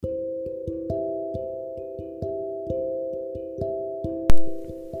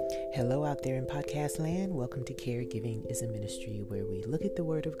Hello out there in podcast land. Welcome to Caregiving is a Ministry, where we look at the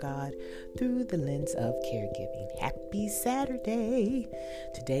Word of God through the lens of caregiving. Happy Saturday!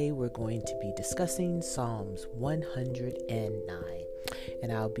 Today we're going to be discussing Psalms 109,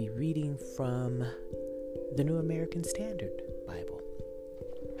 and I'll be reading from the New American Standard Bible.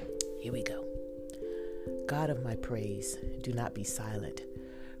 Here we go. God of my praise, do not be silent,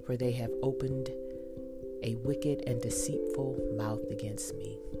 for they have opened a wicked and deceitful mouth against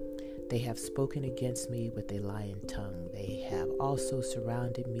me. They have spoken against me with a lying tongue. They have also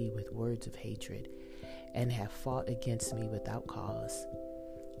surrounded me with words of hatred and have fought against me without cause.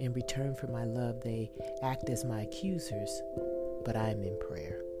 In return for my love, they act as my accusers, but I am in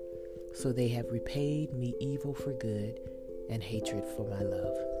prayer. So they have repaid me evil for good and hatred for my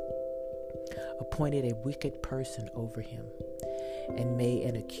love. Appointed a wicked person over him, and may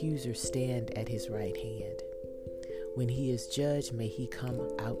an accuser stand at his right hand. When he is judged, may he come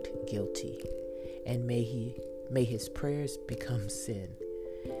out guilty, and may his prayers become sin.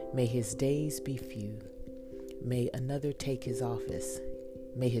 May his days be few. May another take his office.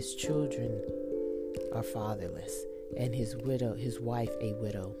 May his children are fatherless, and his wife a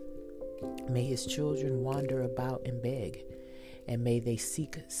widow. May his children wander about and beg, and may they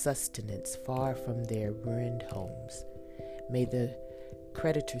seek sustenance far from their ruined homes. May the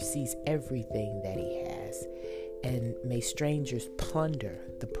creditor seize everything that he has, and may strangers plunder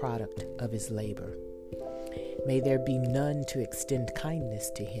the product of his labor. May there be none to extend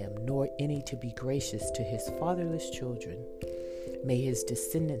kindness to him, nor any to be gracious to his fatherless children. May his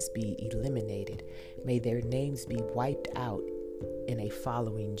descendants be eliminated. May their names be wiped out in a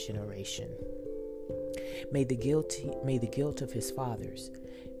following generation. May the guilt of his fathers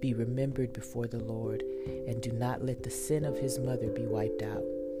be remembered before the Lord, and do not let the sin of his mother be wiped out.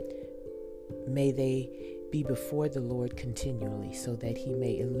 May they be before the Lord continually, so that he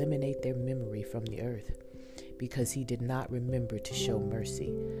may eliminate their memory from the earth, because he did not remember to show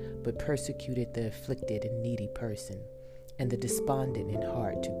mercy, but persecuted the afflicted and needy person, and the despondent in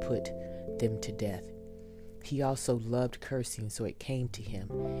heart, to put them to death. He also loved cursing, so it came to him,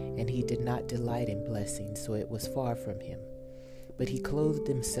 and he did not delight in blessing, so it was far from him. But he clothed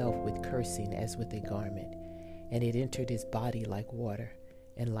himself with cursing as with a garment, and it entered his body like water,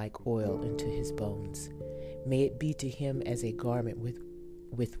 and like oil into his bones. May it be to him as a garment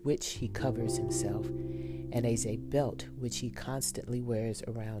with which he covers himself, and as a belt which he constantly wears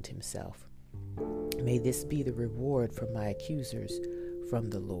around himself. May this be the reward for my accusers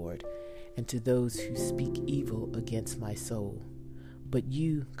from the Lord, and to those who speak evil against my soul. But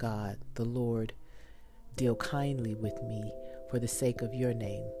you, God, the Lord, deal kindly with me for the sake of your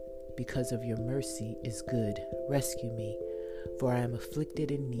name. Because of your mercy is good, rescue me, for I am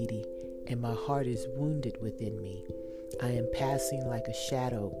afflicted and needy, and my heart is wounded within me. I am passing like a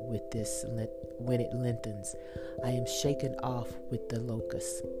shadow when it lengthens. I am shaken off with the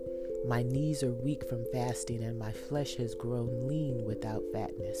locusts. My knees are weak from fasting, and my flesh has grown lean without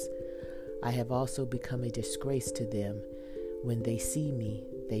fatness. I have also become a disgrace to them. When they see me,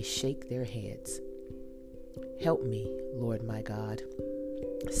 they shake their heads. Help me, Lord my God.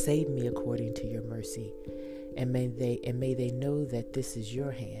 Save me according to your mercy, and may they know that this is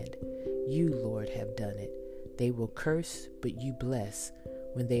your hand. You, Lord, have done it. They will curse, but you bless.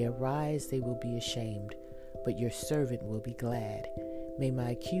 When they arise, they will be ashamed, but your servant will be glad. May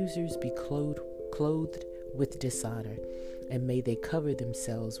my accusers be clothed with dishonor, and may they cover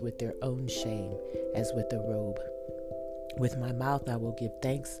themselves with their own shame as with a robe. With my mouth I will give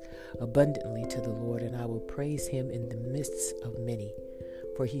thanks abundantly to the Lord, and I will praise him in the midst of many.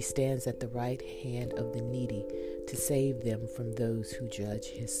 For he stands at the right hand of the needy to save them from those who judge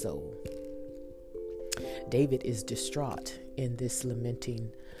his soul. David is distraught in this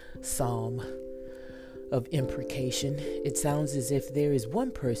lamenting psalm of imprecation. It sounds as if there is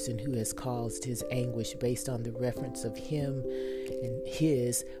one person who has caused his anguish based on the reference of him and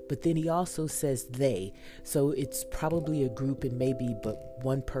his, but then he also says they. So it's probably a group, and maybe but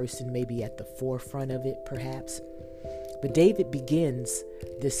one person maybe at the forefront of it, perhaps. But David begins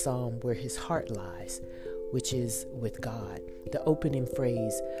this psalm where his heart lies, which is with God. The opening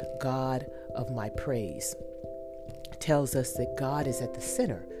phrase, God of my praise, tells us that God is at the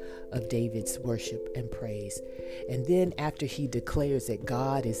center of David's worship and praise. And then after he declares that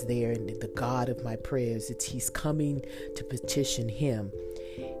God is there and the God of my prayers, he's coming to petition him,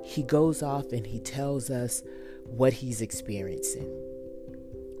 he goes off and he tells us what he's experiencing,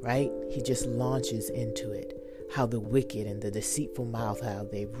 right? He just launches into it. How the wicked and the deceitful mouth, how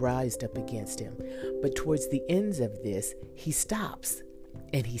they've rised up against him. But towards the ends of this, he stops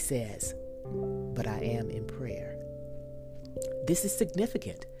And he says, but I am in prayer. This is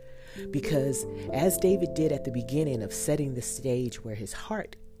significant because as David did at the beginning of setting the stage where his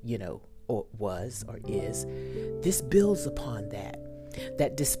heart, or was or is, this builds upon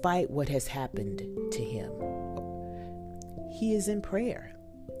that despite what has happened to him, he is in prayer.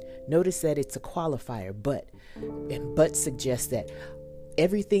 Notice that it's a qualifier, but suggests that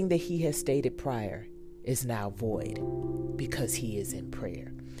everything that he has stated prior is now void because he is in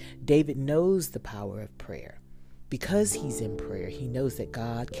prayer. David knows the power of prayer. Because he's in prayer, he knows that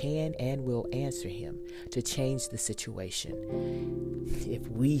God can and will answer him to change the situation. If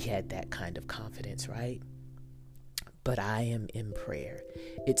we had that kind of confidence, right? But I am in prayer.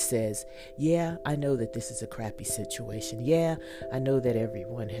 It says, yeah, I know that this is a crappy situation. Yeah, I know that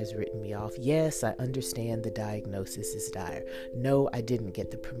everyone has written me off. Yes, I understand the diagnosis is dire. No, I didn't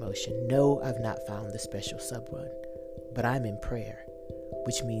get the promotion. No, I've not found the special sub run. But I'm in prayer,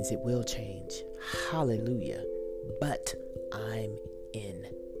 which means it will change. Hallelujah. But I'm in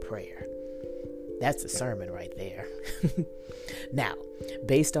prayer. That's a sermon right there. Now,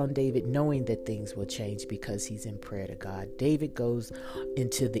 based on David knowing that things will change because he's in prayer to God, David goes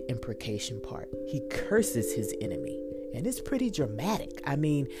into the imprecation part. He curses his enemy. And it's pretty dramatic. I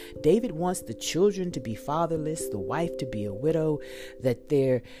mean, David wants the children to be fatherless, the wife to be a widow, that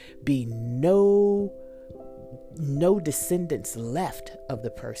there be no descendants left of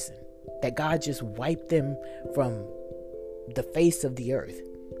the person, that God just wiped them from the face of the earth.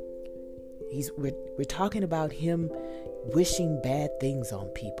 We're talking about him wishing bad things on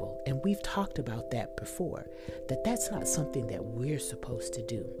people. And we've talked about that before, that's not something that we're supposed to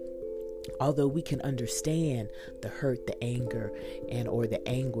do. Although we can understand the hurt, the anger, or the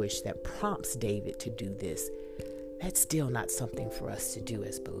anguish that prompts David to do this, that's still not something for us to do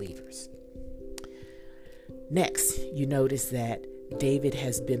as believers. Next, you notice that David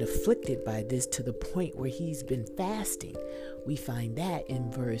has been afflicted by this to the point where he's been fasting. We find that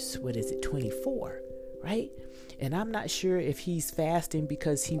in verse, 24, right? And I'm not sure if he's fasting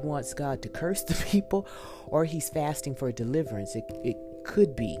because he wants God to curse the people or he's fasting for deliverance. It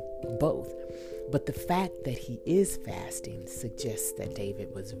could be both. But the fact that he is fasting suggests that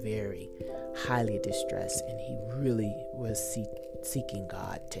David was very highly distressed and he really was seeking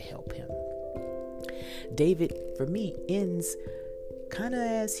God to help him. David, for me, ends kind of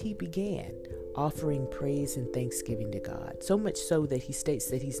as he began, offering praise and thanksgiving to God. So much so that he states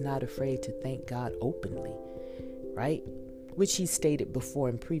that he's not afraid to thank God openly, right? Which he stated before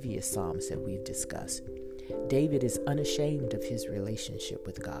in previous Psalms that we've discussed. David is unashamed of his relationship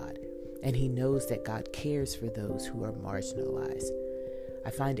with God, and he knows that God cares for those who are marginalized. I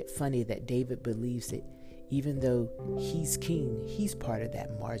find it funny that David believes that even though he's king, he's part of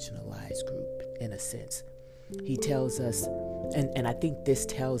that marginalized group in a sense. He tells us, and I think this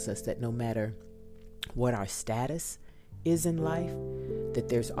tells us that no matter what our status is in life, that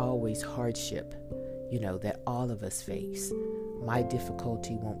there's always hardship, that all of us face. My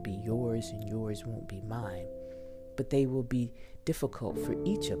difficulty won't be yours and yours won't be mine, but they will be difficult for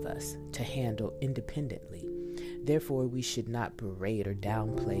each of us to handle independently. Therefore, we should not berate or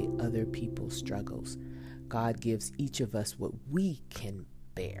downplay other people's struggles. God gives each of us what we can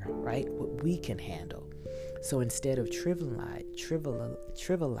bear, right? What we can handle. So instead of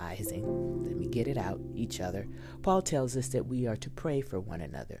trivializing, let me get it out, each other, Paul tells us that we are to pray for one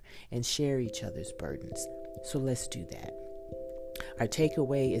another and share each other's burdens. So let's do that. Our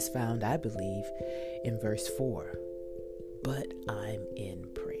takeaway is found, I believe, in verse 4. But I'm in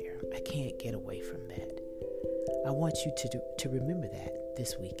prayer. I can't get away from that. I want you to remember that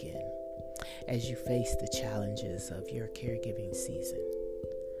this weekend as you face the challenges of your caregiving season.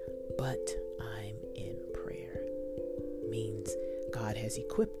 But I'm in prayer means God has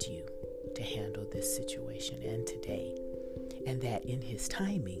equipped you to handle this situation and today, and that in his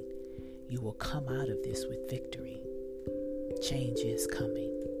timing, you will come out of this with victory. Change is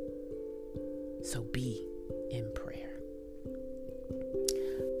coming. So be in prayer.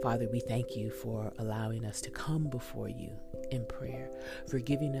 Father, we thank you for allowing us to come before you in prayer, for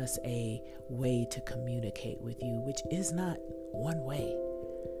giving us a way to communicate with you, which is not one way.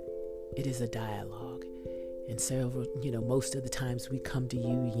 It is a dialogue. And so, most of the times we come to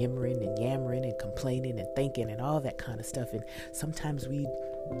you yammering and complaining and thinking and all that kind of stuff. And sometimes we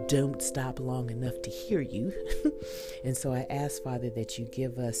don't stop long enough to hear you. And so I ask, Father, that you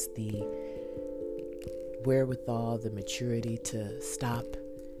give us the wherewithal, the maturity to stop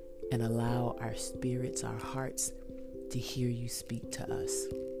and allow our spirits, our hearts to hear you speak to us.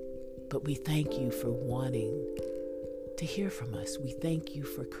 But we thank you for wanting to hear from us. We thank you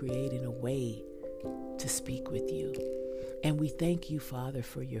for creating a way to speak with you. And we thank you, Father,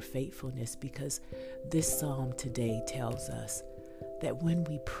 for your faithfulness, because this psalm today tells us that when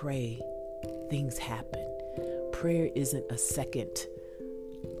we pray, things happen. Prayer isn't a second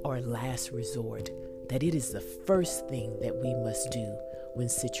or last resort, that it is the first thing that we must do when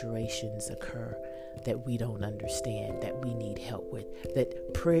situations occur that we don't understand, that we need help with,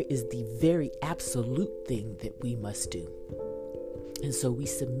 that prayer is the very absolute thing that we must do. And so we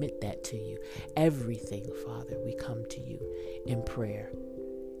submit that to you. Everything, Father, we come to you in prayer.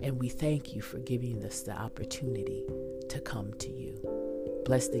 And we thank you for giving us the opportunity to come to you.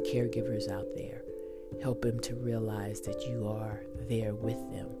 Bless the caregivers out there. Help them to realize that you are there with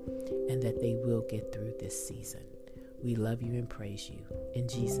them and that they will get through this season. We love you and praise you. In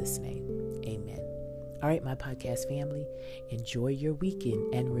Jesus' name, amen. All right, my podcast family, enjoy your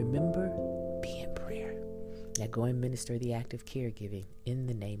weekend and remember, be in prayer. Now go and minister the act of caregiving in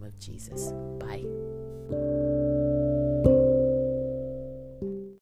the name of Jesus. Bye.